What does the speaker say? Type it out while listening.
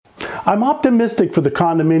I'm optimistic for the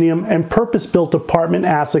condominium and purpose-built apartment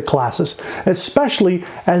asset classes, especially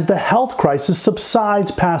as the health crisis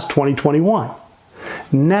subsides past 2021.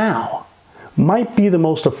 Now might be the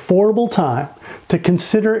most affordable time to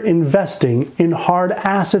consider investing in hard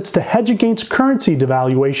assets to hedge against currency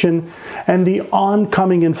devaluation and the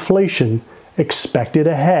oncoming inflation expected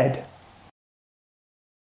ahead.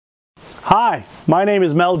 Hi, my name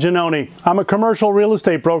is Mel Giannone. I'm a commercial real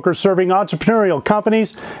estate broker serving entrepreneurial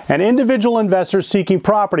companies and individual investors seeking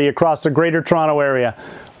property across the Greater Toronto Area.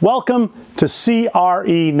 Welcome to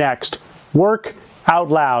CRE Next, Work Out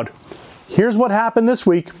Loud. Here's what happened this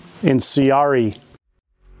week in CRE.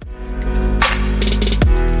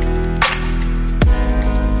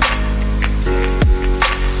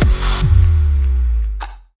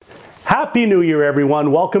 Happy New Year,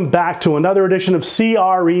 everyone. Welcome back to another edition of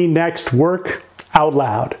CRE Next, Work Out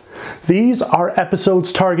Loud. These are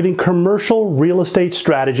episodes targeting commercial real estate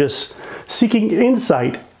strategists seeking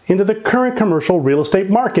insight into the current commercial real estate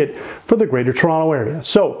market for the Greater Toronto Area.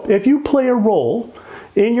 So, if you play a role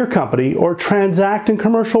in your company or transact in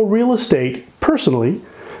commercial real estate personally,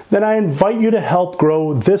 then I invite you to help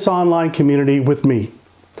grow this online community with me.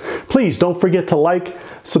 Please don't forget to like,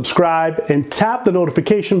 subscribe, and tap the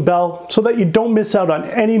notification bell so that you don't miss out on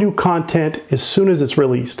any new content as soon as it's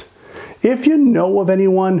released. If you know of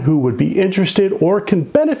anyone who would be interested or can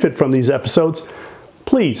benefit from these episodes,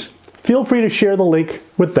 please feel free to share the link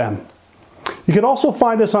with them. You can also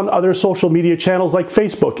find us on other social media channels like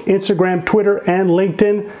Facebook, Instagram, Twitter, and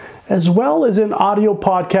LinkedIn, as well as in audio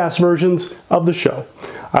podcast versions of the show.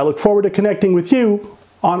 I look forward to connecting with you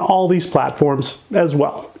on all these platforms as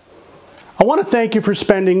well. I want to thank you for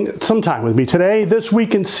spending some time with me today. This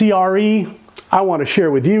week in CRE, I want to share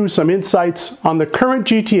with you some insights on the current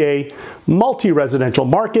GTA multi-residential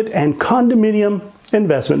market and condominium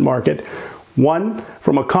investment market. One,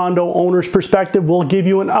 from a condo owner's perspective, we'll give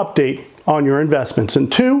you an update on your investments.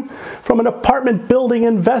 And two, from an apartment building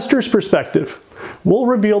investor's perspective, we'll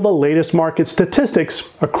reveal the latest market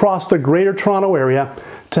statistics across the Greater Toronto Area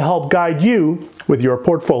to help guide you with your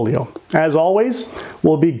portfolio. As always,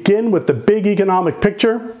 we'll begin with the big economic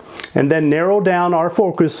picture and then narrow down our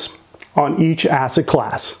focus on each asset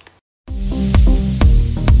class.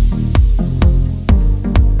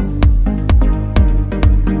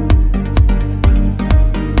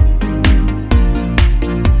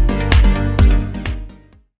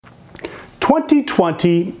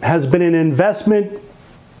 "2020 has been an investment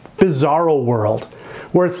bizarro world,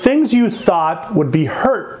 where things you thought would be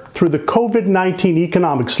hurt through the COVID-19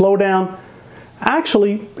 economic slowdown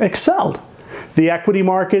actually excelled. The equity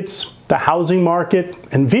markets, the housing market,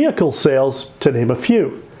 and vehicle sales, to name a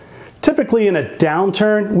few. Typically in a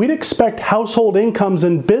downturn, we'd expect household incomes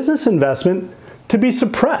and business investment to be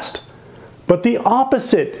suppressed. But the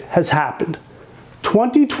opposite has happened.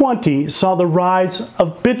 2020 saw the rise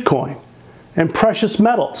of Bitcoin and precious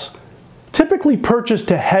metals, typically purchased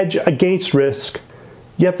to hedge against risk,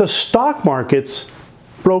 yet the stock markets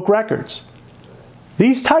broke records.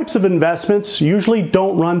 These types of investments usually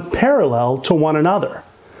don't run parallel to one another.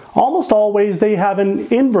 Almost always they have an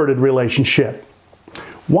inverted relationship.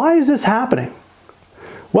 Why is this happening?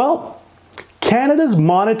 Well, Canada's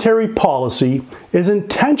monetary policy is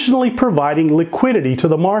intentionally providing liquidity to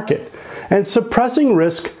the market and suppressing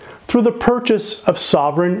risk through the purchase of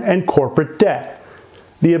sovereign and corporate debt.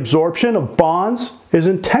 The absorption of bonds is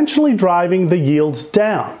intentionally driving the yields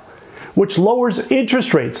down, which lowers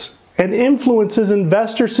interest rates and influences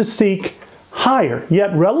investors to seek higher,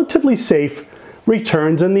 yet relatively safe,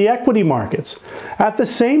 returns in the equity markets. At the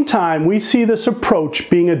same time, we see this approach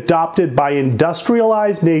being adopted by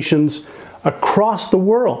industrialized nations across the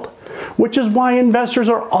world, which is why investors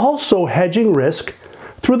are also hedging risk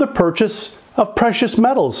through the purchase of precious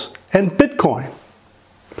metals and Bitcoin.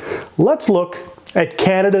 Let's look at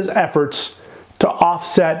Canada's efforts to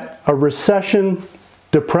offset a recession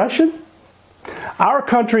depression. Our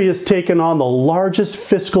country has taken on the largest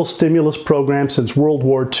fiscal stimulus program since World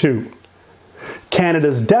War II.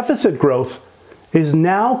 Canada's deficit growth is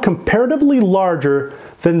now comparatively larger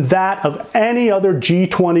than that of any other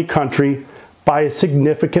G20 country by a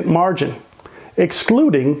significant margin.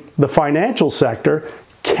 Excluding the financial sector,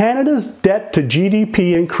 Canada's debt to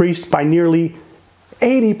GDP increased by nearly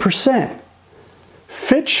 80%.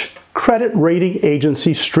 Fitch Credit Rating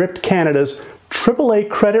Agency stripped Canada's AAA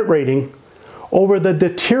credit rating over the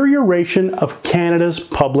deterioration of Canada's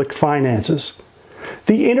public finances.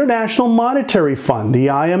 The International Monetary Fund, the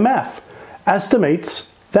IMF,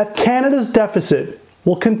 estimates that Canada's deficit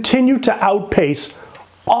will continue to outpace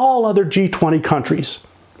all other G20 countries.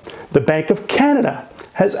 The Bank of Canada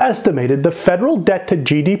has estimated the federal debt to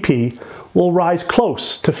GDP will rise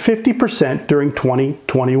close to 50% during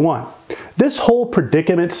 2021. This whole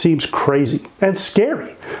predicament seems crazy and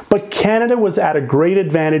scary, but Canada was at a great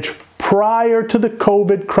advantage prior to the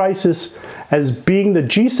COVID crisis as being the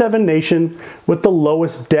G7 nation with the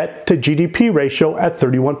lowest debt to GDP ratio at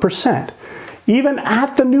 31%. Even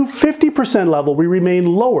at the new 50% level, we remain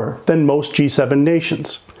lower than most G7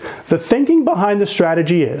 nations. The thinking behind the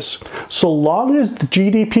strategy is, so long as the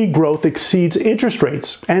GDP growth exceeds interest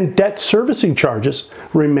rates and debt servicing charges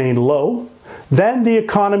remain low, then the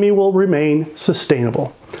economy will remain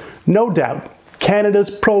sustainable. No doubt,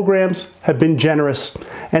 Canada's programs have been generous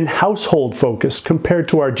and household-focused compared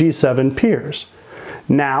to our G7 peers.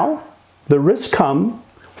 Now, the risks come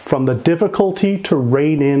from the difficulty to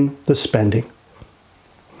rein in the spending.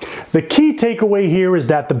 The key takeaway here is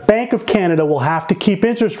that the Bank of Canada will have to keep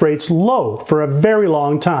interest rates low for a very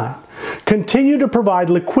long time, continue to provide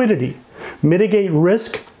liquidity, mitigate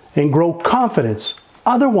risk, and grow confidence.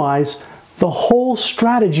 Otherwise, the whole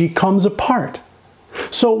strategy comes apart.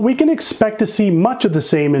 So we can expect to see much of the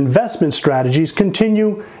same investment strategies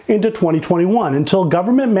continue into 2021 until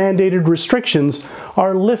government-mandated restrictions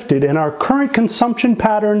are lifted and our current consumption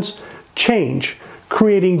patterns change,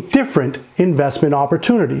 creating different investment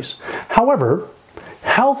opportunities. However,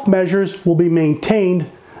 health measures will be maintained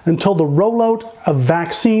until the rollout of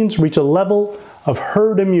vaccines reach a level of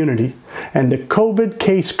herd immunity and the COVID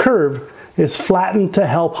case curve is flattened to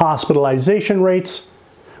help hospitalization rates,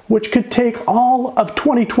 which could take all of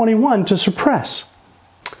 2021 to suppress.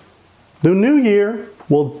 The new year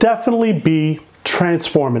will definitely be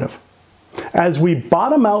transformative. As we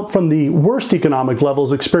bottom out from the worst economic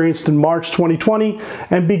levels experienced in March 2020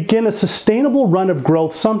 and begin a sustainable run of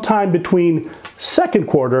growth sometime between second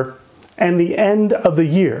quarter and the end of the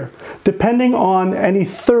year, depending on any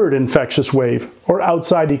third infectious wave or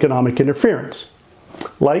outside economic interference,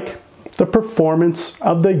 like the performance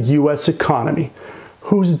of the U.S. economy,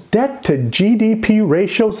 whose debt to GDP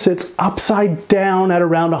ratio sits upside down at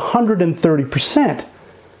around 130%.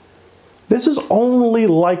 This is only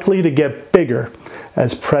likely to get bigger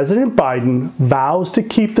as President Biden vows to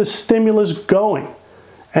keep the stimulus going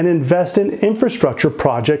and invest in infrastructure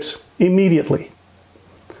projects immediately.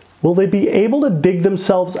 Will they be able to dig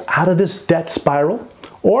themselves out of this debt spiral?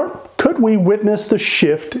 Or could we witness the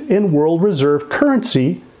shift in world reserve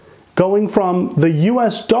currency going from the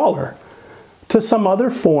US dollar to some other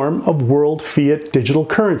form of world fiat digital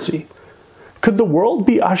currency? Could the world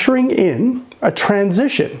be ushering in a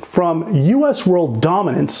transition from US world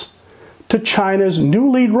dominance to China's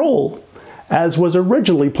new lead role, as was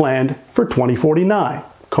originally planned for 2049,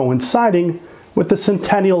 coinciding with the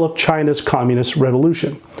centennial of China's Communist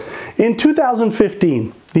Revolution? In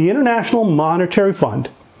 2015, the International Monetary Fund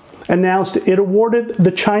announced it awarded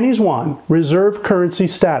the Chinese yuan reserve currency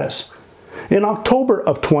status. In October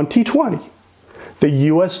of 2020, the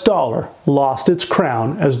US dollar lost its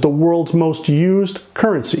crown as the world's most used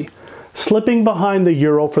currency, slipping behind the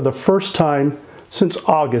euro for the first time since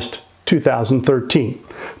August 2013.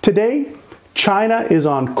 Today, China is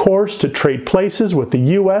on course to trade places with the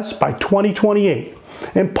US by 2028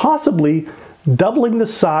 and possibly doubling the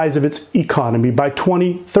size of its economy by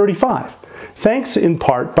 2035, thanks in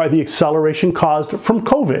part by the acceleration caused from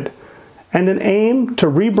COVID and an aim to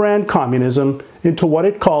rebrand communism into what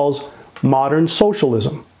it calls modern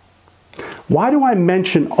socialism. Why do I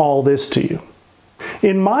mention all this to you?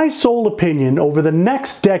 In my sole opinion, over the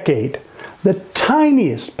next decade, the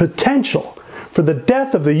tiniest potential for the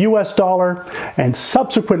death of the US dollar and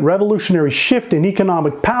subsequent revolutionary shift in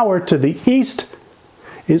economic power to the east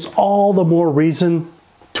is all the more reason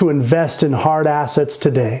to invest in hard assets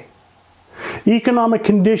today. Economic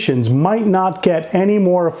conditions might not get any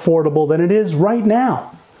more affordable than it is right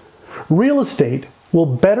now. Real estate will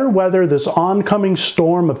better weather this oncoming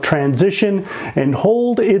storm of transition and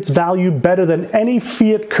hold its value better than any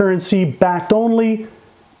fiat currency backed only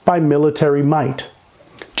by military might.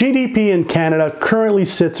 GDP in Canada currently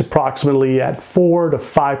sits approximately at 4 to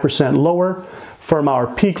 5% lower from our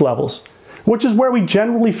peak levels, which is where we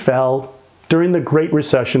generally fell during the Great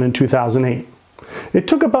Recession in 2008. It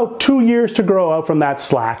took about 2 years to grow out from that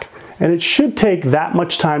slack, and it should take that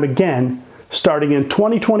much time again starting in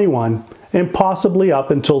 2021 and possibly up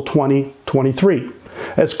until 2023.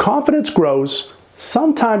 As confidence grows,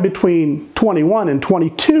 sometime between 21 and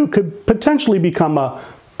 22 could potentially become a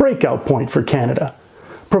breakout point for Canada,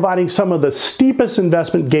 providing some of the steepest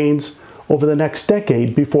investment gains over the next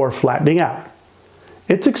decade before flattening out.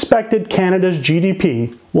 It's expected Canada's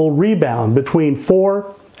GDP will rebound between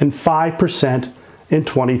 4 and 5% in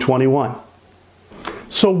 2021.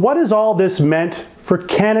 So what has all this meant for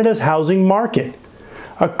Canada's housing market.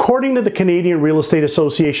 According to the Canadian Real Estate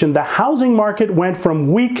Association, the housing market went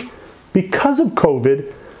from weak because of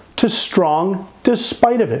COVID to strong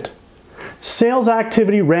despite of it. Sales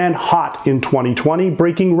activity ran hot in 2020,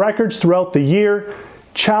 breaking records throughout the year,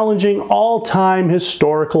 challenging all-time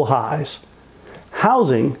historical highs.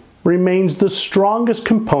 Housing remains the strongest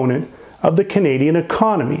component of the Canadian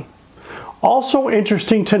economy. Also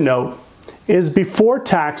interesting to note is before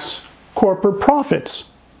tax corporate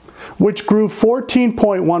profits, which grew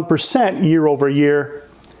 14.1% year over year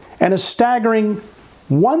and a staggering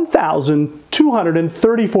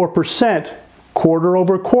 1,234% quarter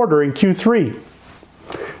over quarter in Q3.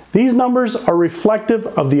 These numbers are reflective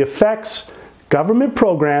of the effects government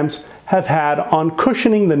programs have had on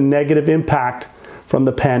cushioning the negative impact from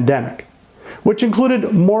the pandemic, which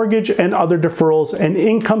included mortgage and other deferrals and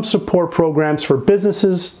income support programs for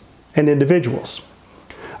businesses and individuals.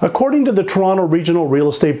 According to the Toronto Regional Real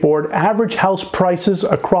Estate Board, average house prices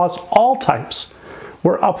across all types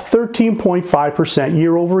were up 13.5%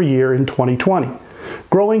 year over year in 2020,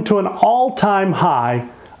 growing to an all-time high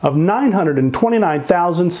of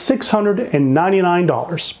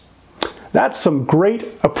 $929,699. That's some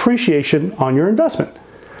great appreciation on your investment.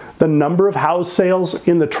 The number of house sales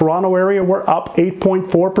in the Toronto area were up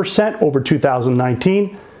 8.4% over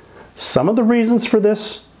 2019. Some of the reasons for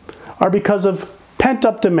this are because of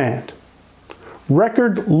pent-up demand,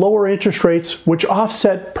 record lower interest rates which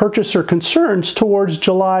offset purchaser concerns towards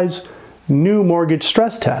July's new mortgage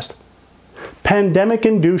stress test,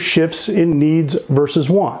 pandemic-induced shifts in needs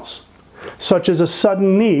versus wants, such as a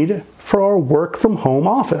sudden need for a work-from-home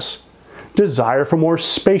office, desire for more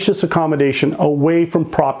spacious accommodation away from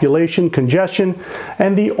population congestion,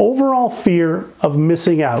 and the overall fear of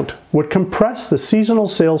missing out would compress the seasonal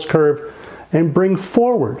sales curve and bring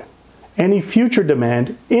forward any future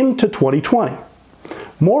demand into 2020.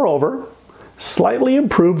 Moreover, slightly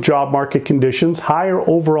improved job market conditions, higher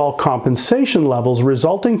overall compensation levels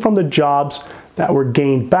resulting from the jobs that were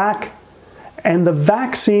gained back, and the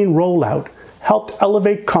vaccine rollout helped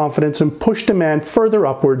elevate confidence and push demand further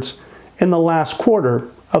upwards in the last quarter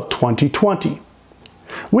of 2020.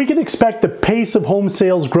 We can expect the pace of home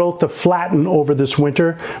sales growth to flatten over this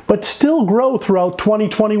winter, but still grow throughout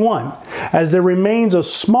 2021, as there remains a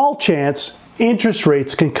small chance interest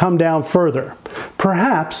rates can come down further.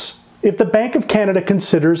 Perhaps if the Bank of Canada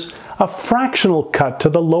considers a fractional cut to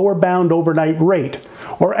the lower bound overnight rate,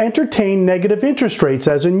 or entertain negative interest rates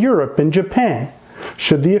as in Europe and Japan,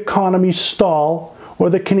 should the economy stall or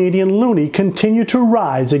the Canadian loonie continue to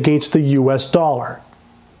rise against the US dollar.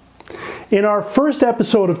 In our first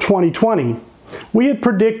episode of 2020, we had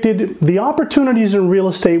predicted the opportunities in real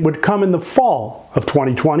estate would come in the fall of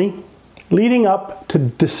 2020, leading up to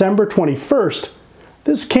December 21st.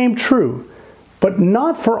 This came true, but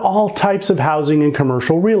not for all types of housing and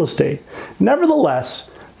commercial real estate.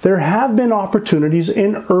 Nevertheless, there have been opportunities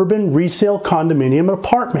in urban resale condominium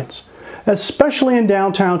apartments, especially in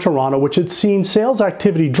downtown Toronto, which had seen sales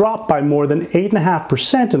activity drop by more than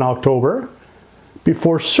 8.5% in October,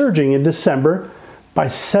 before surging in December by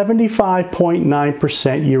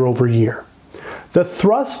 75.9% year over year. The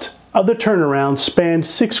thrust of the turnaround spanned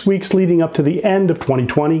 6 weeks leading up to the end of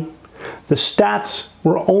 2020. The stats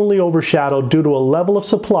were only overshadowed due to a level of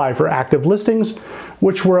supply for active listings,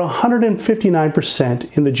 which were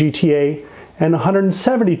 159% in the GTA and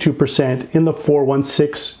 172% in the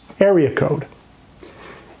 416 area code.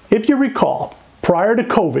 If you recall, prior to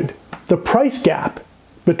COVID, the price gap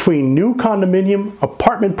between new condominium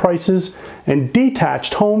apartment prices and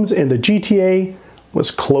detached homes in the GTA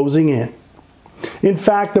was closing in. In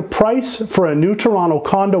fact, the price for a new Toronto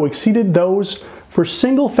condo exceeded those for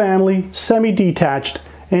single-family, semi-detached,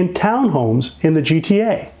 and townhomes in the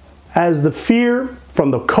GTA. As the fear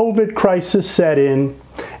from the COVID crisis set in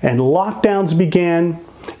and lockdowns began,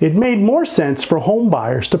 it made more sense for home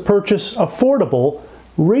buyers to purchase affordable,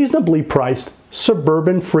 reasonably priced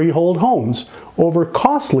suburban freehold homes over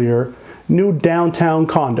costlier new downtown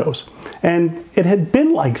condos. And it had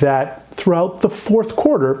been like that throughout the fourth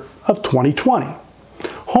quarter of 2020.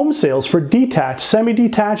 Home sales for detached,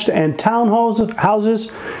 semi-detached, and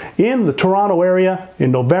townhouses in the Toronto area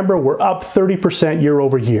in November were up 30% year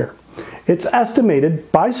over year. It's estimated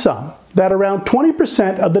by some that around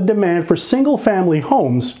 20% of the demand for single-family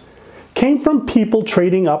homes came from people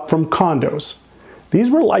trading up from condos. These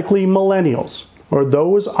were likely millennials, or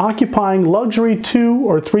those occupying luxury 2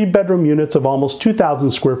 or 3 bedroom units of almost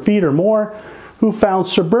 2,000 square feet or more, who found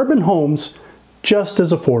suburban homes just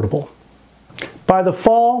as affordable. By the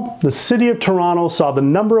fall, the City of Toronto saw the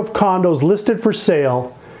number of condos listed for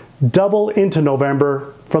sale double into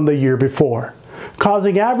November from the year before,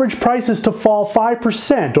 causing average prices to fall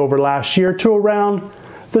 5% over last year to around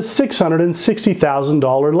the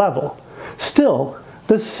 $660,000 level. Still,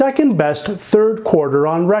 the second best third quarter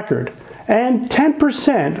on record, and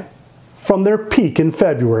 10% from their peak in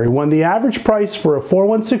February, when the average price for a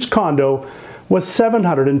 416 condo was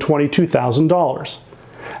 $722,000.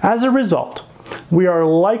 As a result, we are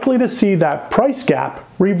likely to see that price gap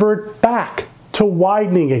revert back to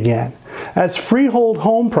widening again, as freehold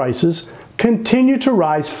home prices continue to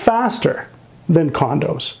rise faster than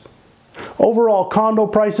condos. Overall condo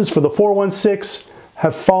prices for the 416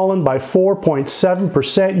 have fallen by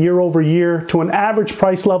 4.7% year over year to an average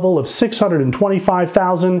price level of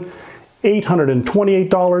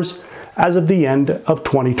 $625,828 as of the end of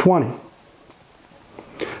 2020.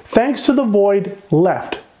 Thanks to the void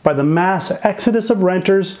left by the mass exodus of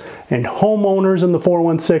renters and homeowners in the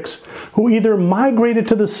 416 who either migrated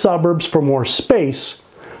to the suburbs for more space,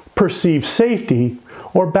 perceived safety,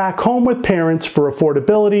 or back home with parents for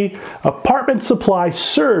affordability, apartment supply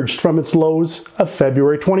surged from its lows of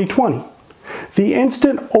February 2020. The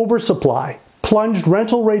instant oversupply plunged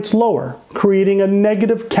rental rates lower, creating a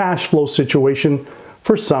negative cash flow situation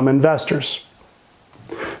for some investors.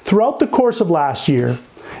 Throughout the course of last year,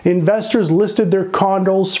 investors listed their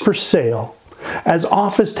condos for sale as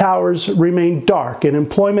office towers remained dark and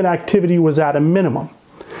employment activity was at a minimum.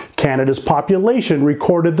 Canada's population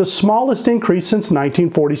recorded the smallest increase since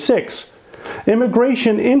 1946.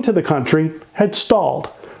 Immigration into the country had stalled.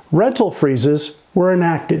 Rental freezes were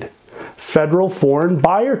enacted. Federal foreign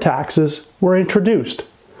buyer taxes were introduced.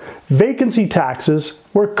 Vacancy taxes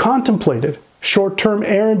were contemplated. Short-term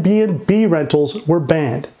Airbnb rentals were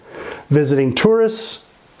banned. Visiting tourists,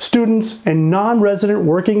 students, and non-resident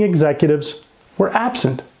working executives were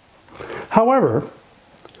absent. However,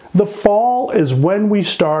 the fall is when we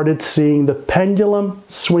started seeing the pendulum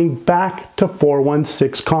swing back to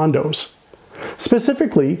 416 condos.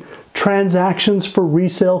 Specifically, transactions for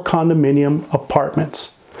resale condominium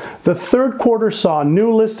apartments. The third quarter saw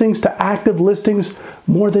new listings to active listings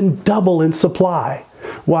more than double in supply,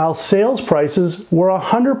 while sales prices were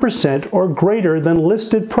 100% or greater than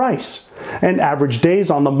listed price, and average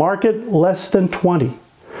days on the market less than 20.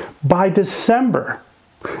 By December,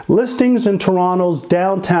 listings in Toronto's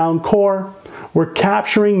downtown core were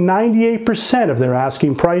capturing 98% of their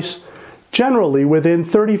asking price, generally within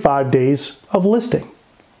 35 days of listing.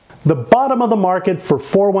 The bottom of the market for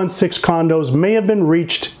 416 condos may have been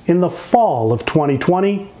reached in the fall of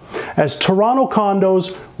 2020, as Toronto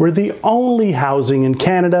condos were the only housing in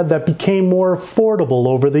Canada that became more affordable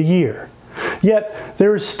over the year. Yet,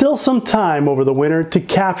 there is still some time over the winter to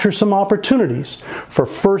capture some opportunities for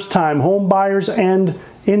first-time home buyers and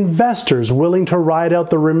investors willing to ride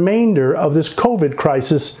out the remainder of this COVID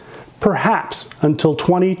crisis, perhaps until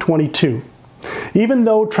 2022. Even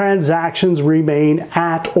though transactions remain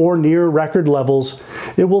at or near record levels,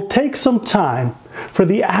 it will take some time for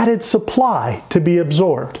the added supply to be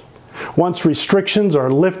absorbed. Once restrictions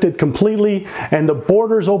are lifted completely and the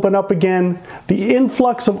borders open up again, the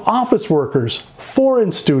influx of office workers,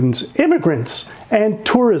 foreign students, immigrants, and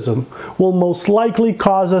tourism will most likely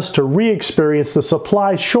cause us to re-experience the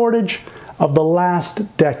supply shortage of the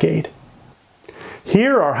last decade.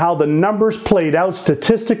 Here are how the numbers played out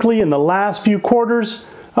statistically in the last few quarters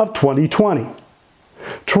of 2020.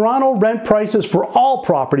 Toronto rent prices for all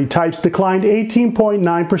property types declined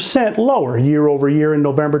 18.9% lower year over year in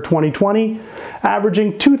November 2020,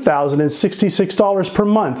 averaging $2,066 per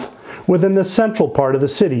month within the central part of the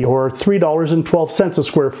city, or $3.12 a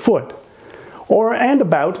square foot, and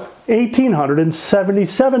about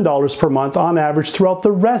 $1,877 per month on average throughout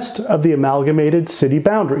the rest of the amalgamated city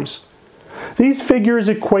boundaries. These figures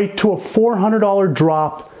equate to a $400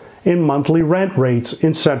 drop in monthly rent rates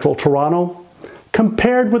in central Toronto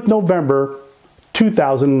compared with November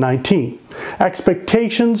 2019.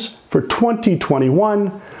 Expectations for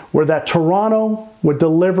 2021 were that Toronto would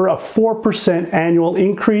deliver a 4% annual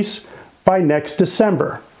increase by next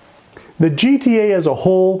December. The GTA as a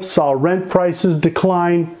whole saw rent prices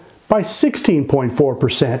decline by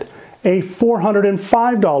 16.4%, a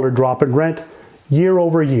 $405 drop in rent year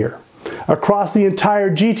over year. Across the entire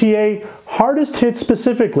GTA, hardest hit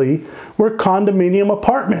specifically were condominium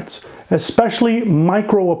apartments, especially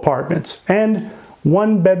micro apartments, and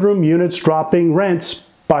one-bedroom units dropping rents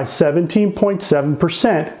by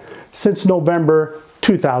 17.7% since November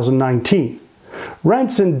 2019.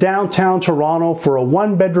 Rents in downtown Toronto for a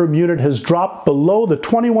one-bedroom unit has dropped below the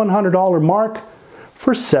 $2,100 mark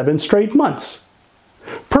for 7 straight months.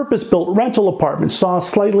 Purpose-built rental apartments saw a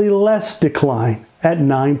slightly less decline at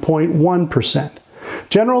 9.1%.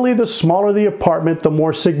 Generally, the smaller the apartment, the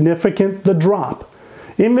more significant the drop.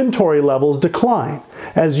 Inventory levels decline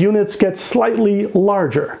as units get slightly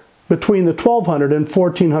larger, between the 1,200 and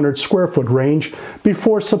 1,400 square foot range,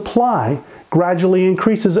 before supply gradually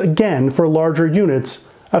increases again for larger units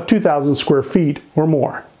of 2,000 square feet or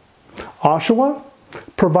more. Oshawa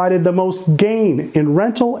provided the most gain in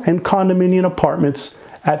rental and condominium apartments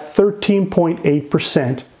at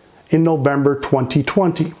 13.8% in November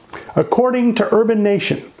 2020. According to Urban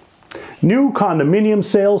Nation, new condominium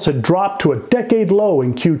sales had dropped to a decade low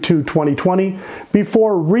in Q2 2020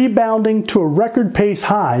 before rebounding to a record pace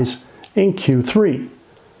highs in Q3.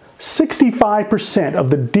 65% of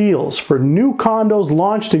the deals for new condos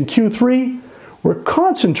launched in Q3 were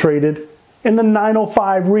concentrated in the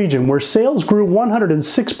 905 region, where sales grew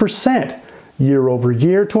 106% year over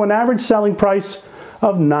year to an average selling price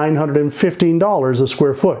of $915 a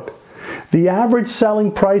square foot. The average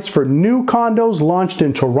selling price for new condos launched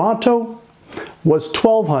in Toronto was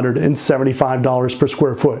 $1,275 per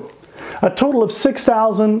square foot. A total of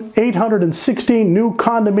 6,816 new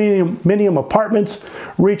condominium apartments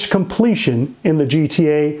reached completion in the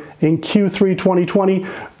GTA in Q3 2020,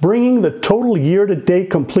 bringing the total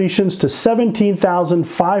year-to-date completions to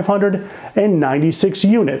 17,596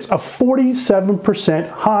 units, a 47%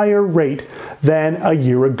 higher rate than a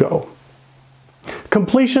year ago.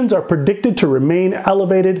 Completions are predicted to remain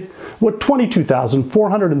elevated, with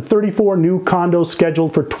 22,434 new condos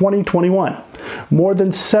scheduled for 2021, more than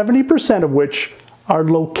 70% of which are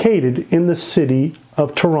located in the city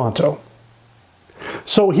of Toronto.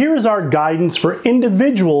 So here's our guidance for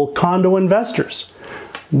individual condo investors.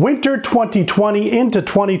 Winter 2020 into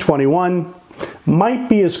 2021 might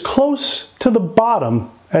be as close to the bottom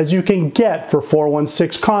as you can get for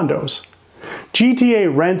 416 condos.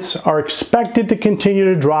 GTA rents are expected to continue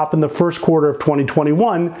to drop in the first quarter of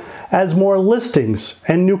 2021 as more listings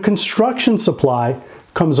and new construction supply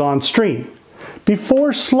comes on stream,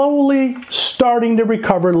 before slowly starting to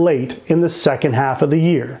recover late in the second half of the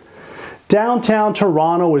year. Downtown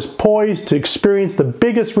Toronto is poised to experience the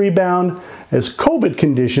biggest rebound as COVID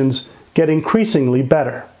conditions get increasingly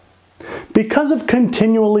better. Because of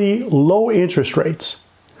continually low interest rates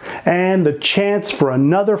and the chance for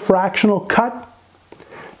another fractional cut,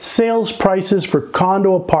 sales prices for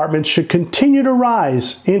condo apartments should continue to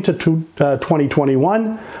rise into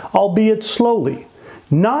 2021, albeit slowly,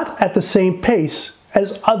 not at the same pace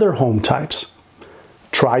as other home types.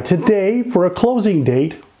 Try today for a closing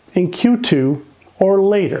date in Q2 or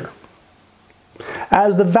later.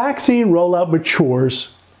 As the vaccine rollout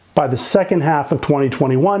matures, by the second half of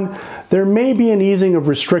 2021, there may be an easing of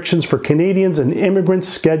restrictions for Canadians and immigrants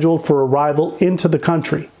scheduled for arrival into the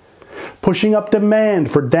country, pushing up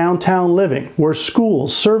demand for downtown living, where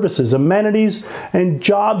schools, services, amenities, and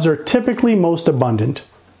jobs are typically most abundant.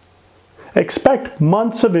 Expect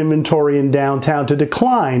months of inventory in downtown to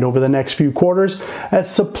decline over the next few quarters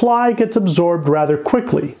as supply gets absorbed rather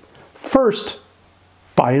quickly, first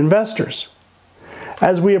by investors.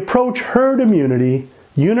 As we approach herd immunity,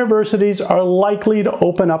 universities are likely to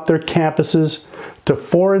open up their campuses to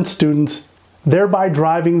foreign students, thereby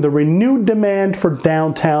driving the renewed demand for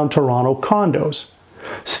downtown Toronto condos.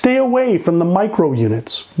 Stay away from the micro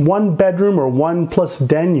units, 1 bedroom or 1 plus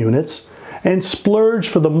den units, and splurge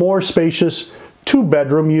for the more spacious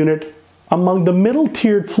 2-bedroom unit among the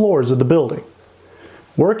middle-tiered floors of the building.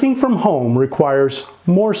 Working from home requires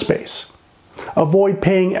more space. Avoid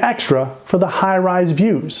paying extra for the high-rise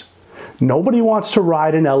views. Nobody wants to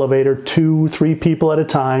ride an elevator 2-3 people at a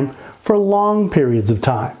time for long periods of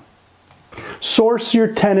time. Source your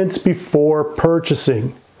tenants before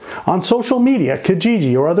purchasing. On social media,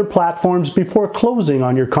 Kijiji, or other platforms before closing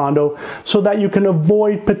on your condo so that you can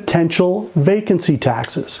avoid potential vacancy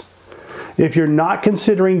taxes. If you're not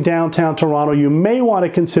considering downtown Toronto, you may want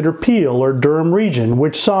to consider Peel or Durham region,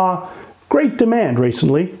 which saw great demand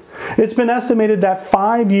recently. It's been estimated that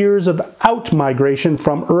 5 years of out-migration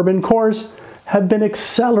from urban cores have been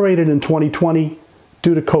accelerated in 2020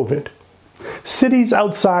 due to COVID. Cities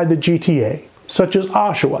outside the GTA, such as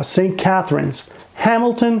Oshawa, St. Catharines,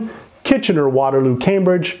 Hamilton, Kitchener-Waterloo,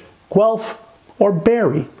 Cambridge, Guelph, or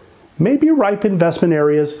Barrie, may be ripe investment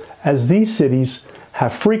areas as these cities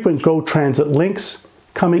have frequent GO Transit links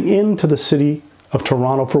coming into the city of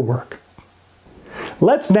Toronto for work.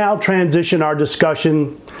 Let's now transition our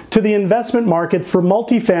discussion to the investment market for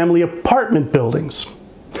multifamily apartment buildings.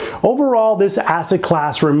 Overall, this asset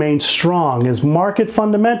class remains strong as market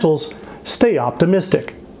fundamentals stay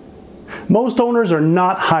optimistic. Most owners are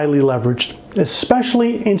not highly leveraged,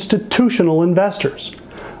 especially institutional investors.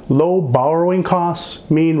 Low borrowing costs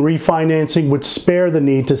mean refinancing would spare the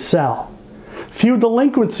need to sell. Few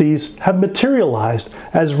delinquencies have materialized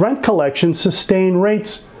as rent collections sustain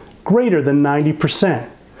rates greater than 90%.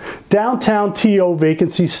 Downtown TO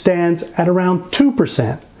vacancy stands at around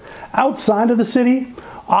 2%. Outside of the city,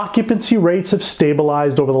 occupancy rates have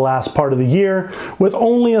stabilized over the last part of the year, with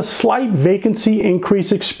only a slight vacancy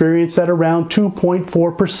increase experienced at around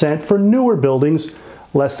 2.4% for newer buildings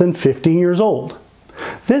less than 15 years old.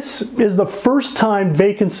 This is the first time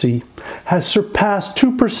vacancy has surpassed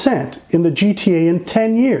 2% in the GTA in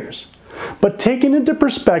 10 years. But taken into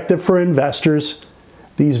perspective for investors,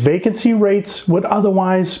 these vacancy rates would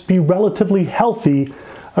otherwise be relatively healthy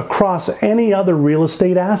across any other real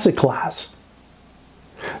estate asset class.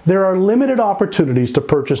 There are limited opportunities to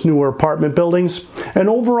purchase newer apartment buildings, and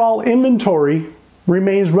overall inventory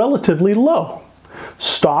remains relatively low.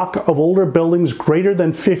 Stock of older buildings greater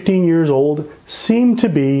than 15 years old seem to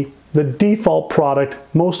be the default product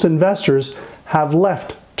most investors have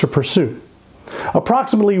left to pursue.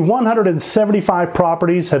 Approximately 175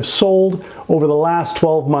 properties have sold over the last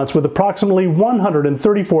 12 months, with approximately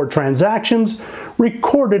 134 transactions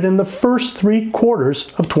recorded in the first 3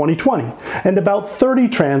 quarters of 2020, and about 30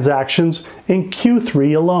 transactions in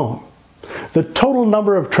Q3 alone. The total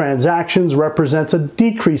number of transactions represents a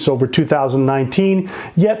decrease over 2019,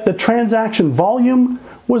 yet the transaction volume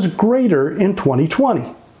was greater in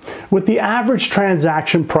 2020, with the average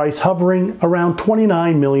transaction price hovering around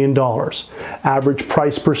 $29 million, average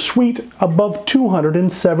price per suite above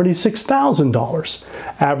 $276,000,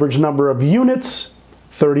 average number of units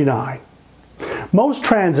 39. Most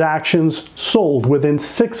transactions sold within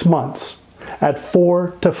 6 months at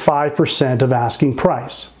 4 to 5% of asking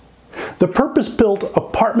price. The purpose-built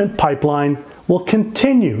apartment pipeline will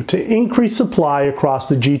continue to increase supply across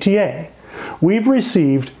the GTA. We've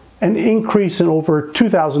received an increase in over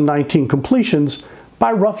 2019 completions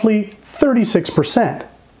by roughly 36%.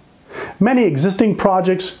 Many existing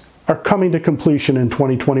projects are coming to completion in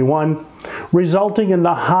 2021, resulting in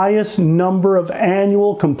the highest number of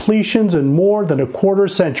annual completions in more than a quarter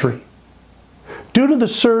century. Due to the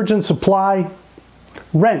surge in supply,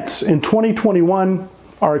 rents in 2021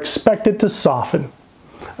 are expected to soften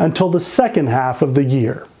until the second half of the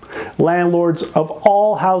year. Landlords of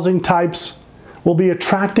all housing types will be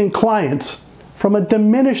attracting clients from a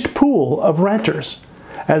diminished pool of renters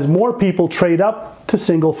as more people trade up to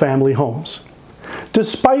single-family homes.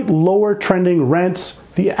 Despite lower trending rents,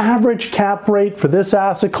 the average cap rate for this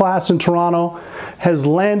asset class in Toronto has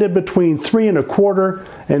landed between 3.25%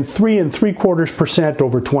 and 3.75%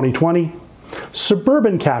 over 2020.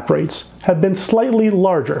 Suburban cap rates have been slightly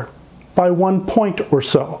larger by 1 point or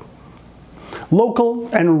so. Local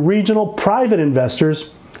and regional private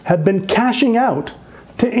investors have been cashing out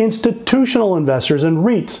to institutional investors and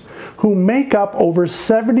REITs who make up over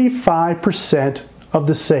 75% of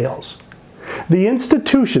the sales. The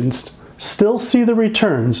institutions still see the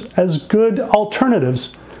returns as good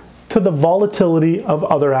alternatives to the volatility of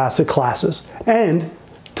other asset classes and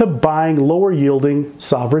to buying lower yielding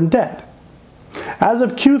sovereign debt. As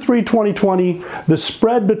of Q3 2020, the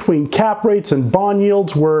spread between cap rates and bond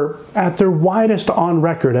yields were at their widest on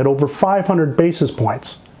record at over 500 basis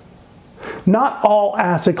points. Not all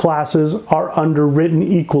asset classes are underwritten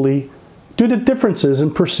equally due to differences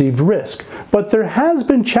in perceived risk, but there has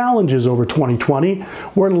been challenges over 2020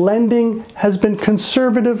 where lending has been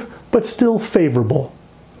conservative but still favorable,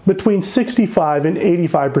 between 65 and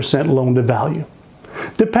 85% loan to value,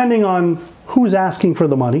 depending on who's asking for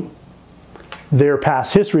the money, their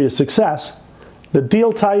past history of success, the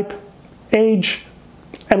deal type, age,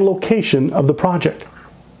 and location of the project.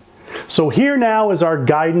 So here now is our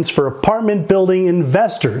guidance for apartment building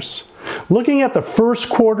investors. Looking at the first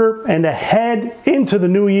quarter and ahead into the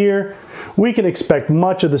new year, we can expect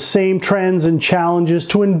much of the same trends and challenges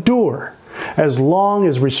to endure as long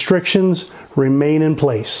as restrictions remain in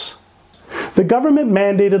place. The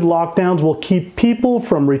government-mandated lockdowns will keep people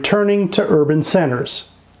from returning to urban centers.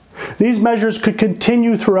 These measures could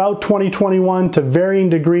continue throughout 2021 to varying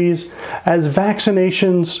degrees as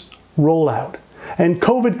vaccinations roll out and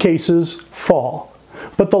COVID cases fall.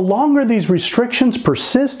 But the longer these restrictions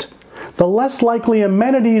persist, the less likely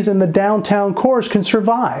amenities in the downtown cores can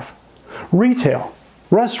survive. Retail,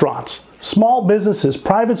 restaurants, small businesses,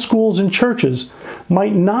 private schools, and churches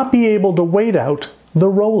might not be able to wait out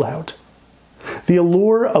the rollout. The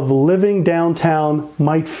allure of living downtown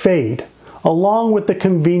might fade, along with the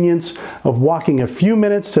convenience of walking a few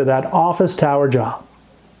minutes to that office tower job.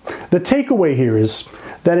 The takeaway here is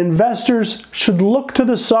that investors should look to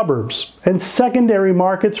the suburbs and secondary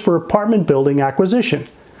markets for apartment building acquisition,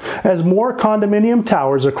 as more condominium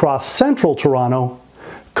towers across central Toronto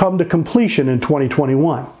come to completion in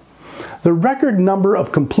 2021. The record number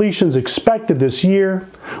of completions expected this year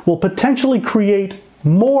will potentially create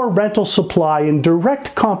more rental supply in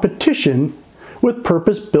direct competition with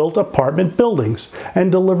purpose-built apartment buildings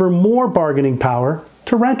and deliver more bargaining power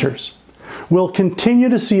to renters. We'll continue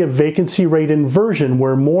to see a vacancy rate inversion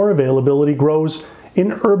where more availability grows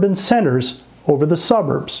in urban centers over the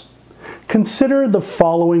suburbs. Consider the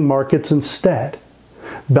following markets instead: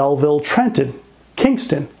 Belleville, Trenton,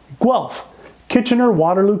 Kingston, Guelph, Kitchener,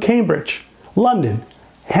 Waterloo, Cambridge, London,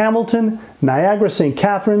 Hamilton, Niagara, St.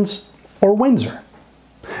 Catharines, or Windsor.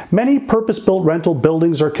 Many purpose-built rental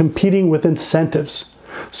buildings are competing with incentives,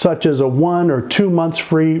 such as a 1 or 2 months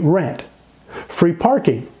free rent, free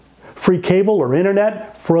parking, free cable or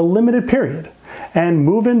internet for a limited period, and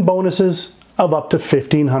move-in bonuses of up to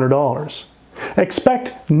 $1,500.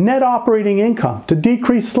 Expect net operating income to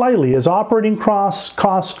decrease slightly as operating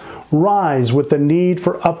costs rise with the need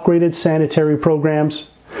for upgraded sanitary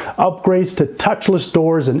programs, upgrades to touchless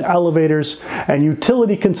doors and elevators, and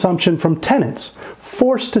utility consumption from tenants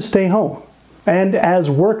forced to stay home, and as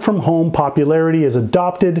work-from-home popularity is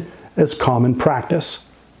adopted as common practice.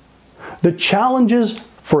 The challenges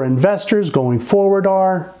for investors going forward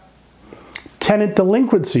are tenant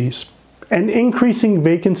delinquencies and increasing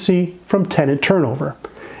vacancy from tenant turnover,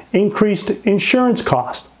 increased insurance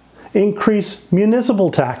costs, increased municipal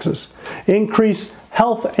taxes, increased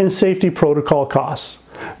health and safety protocol costs,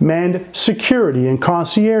 manned security and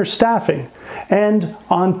concierge staffing, and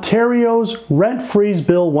Ontario's Rent Freeze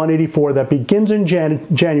Bill 184 that begins in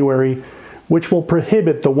January, which will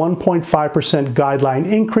prohibit the 1.5% guideline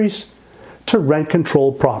increase to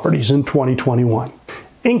rent-controlled properties in 2021.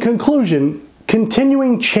 In conclusion,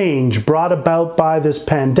 continuing change brought about by this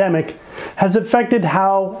pandemic has affected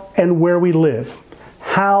how and where we live,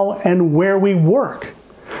 how and where we work.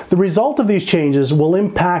 The result of these changes will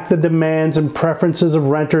impact the demands and preferences of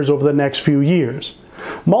renters over the next few years.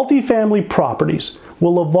 Multifamily properties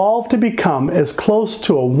will evolve to become as close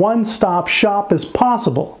to a one-stop shop as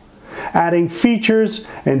possible, adding features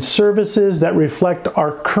and services that reflect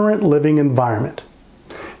our current living environment.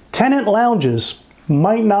 Tenant lounges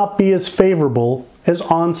might not be as favorable as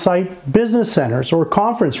on-site business centers or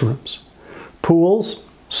conference rooms. Pools,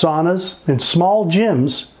 saunas, and small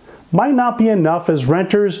gyms might not be enough as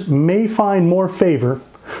renters may find more favor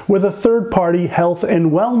with a third-party health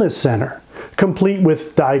and wellness center, complete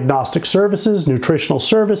with diagnostic services, nutritional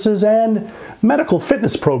services, and medical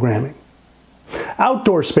fitness programming.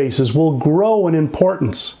 Outdoor spaces will grow in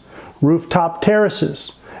importance. Rooftop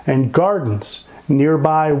terraces and gardens,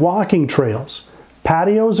 nearby walking trails,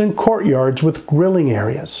 patios and courtyards with grilling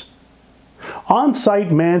areas.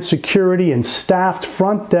 On-site manned security and staffed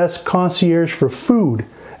front desk concierge for food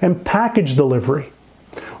and package delivery.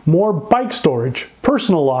 More bike storage,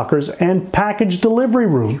 personal lockers, and package delivery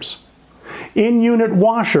rooms. In-unit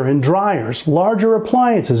washer and dryers, larger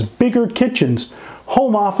appliances, bigger kitchens,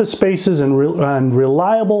 home office spaces, and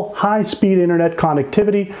reliable high-speed internet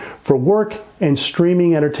connectivity for work and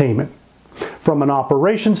streaming entertainment. From an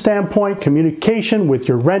operation standpoint, communication with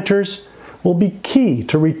your renters will be key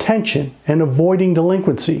to retention and avoiding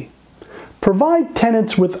delinquency. Provide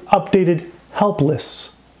tenants with updated help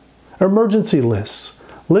lists, emergency lists,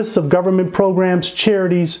 lists of government programs,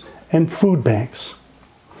 charities, and food banks.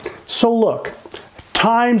 So look,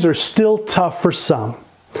 times are still tough for some.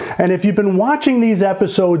 And if you've been watching these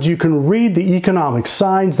episodes, you can read the economic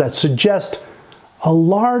signs that suggest a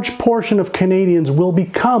large portion of Canadians will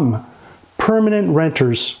become permanent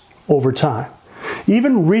renters over time.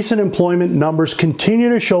 Even recent employment numbers continue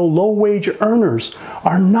to show low-wage earners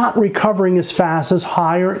are not recovering as fast as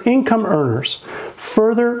higher income earners,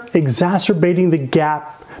 further exacerbating the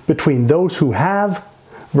gap between those who have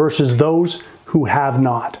versus those who have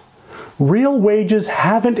not. Real wages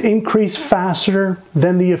haven't increased faster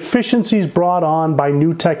than the efficiencies brought on by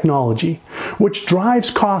new technology, which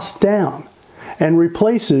drives costs down and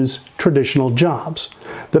replaces traditional jobs.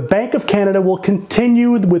 The Bank of Canada will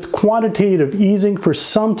continue with quantitative easing for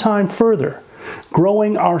some time further,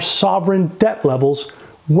 growing our sovereign debt levels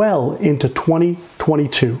well into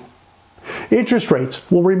 2022. Interest rates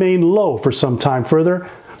will remain low for some time further,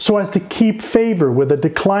 so as to keep favor with a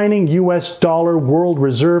declining US dollar world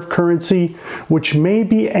reserve currency, which may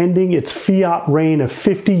be ending its fiat reign of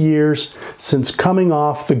 50 years since coming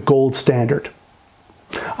off the gold standard.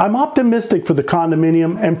 I'm optimistic for the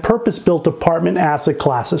condominium and purpose-built apartment asset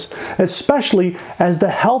classes, especially as the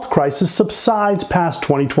health crisis subsides past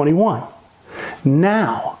 2021.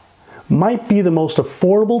 Now might be the most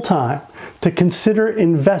affordable time to consider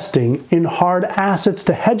investing in hard assets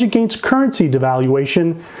to hedge against currency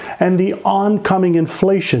devaluation and the oncoming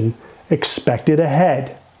inflation expected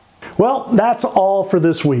ahead. Well, that's all for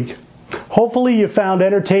this week. Hopefully you found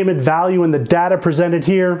entertainment value in the data presented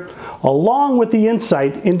here, along with the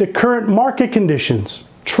insight into current market conditions,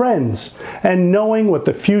 trends, and knowing what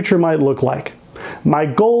the future might look like. My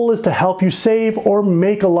goal is to help you save or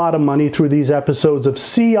make a lot of money through these episodes of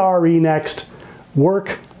CRE Next,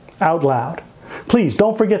 Work Out Loud. Please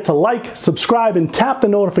don't forget to like, subscribe, and tap the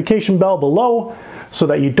notification bell below so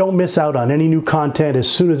that you don't miss out on any new content as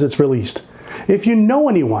soon as it's released. If you know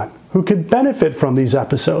anyone who could benefit from these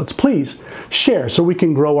episodes, please share so we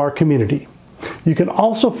can grow our community. You can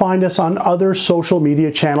also find us on other social media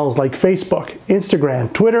channels like Facebook,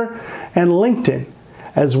 Instagram, Twitter, and LinkedIn,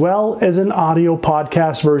 as well as in audio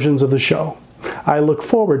podcast versions of the show. I look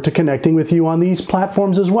forward to connecting with you on these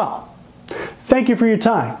platforms as well. Thank you for your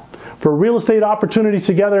time. For Real Estate Opportunities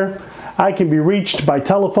Together, I can be reached by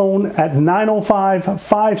telephone at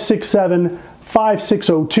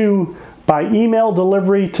 905-567-5602, by email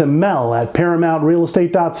delivery to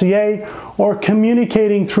mel@paramountrealestate.ca, or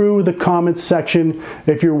communicating through the comments section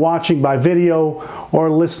if you're watching by video or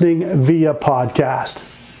listening via podcast.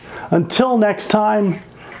 Until next time,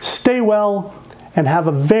 stay well and have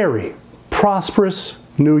a very prosperous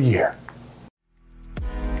new year.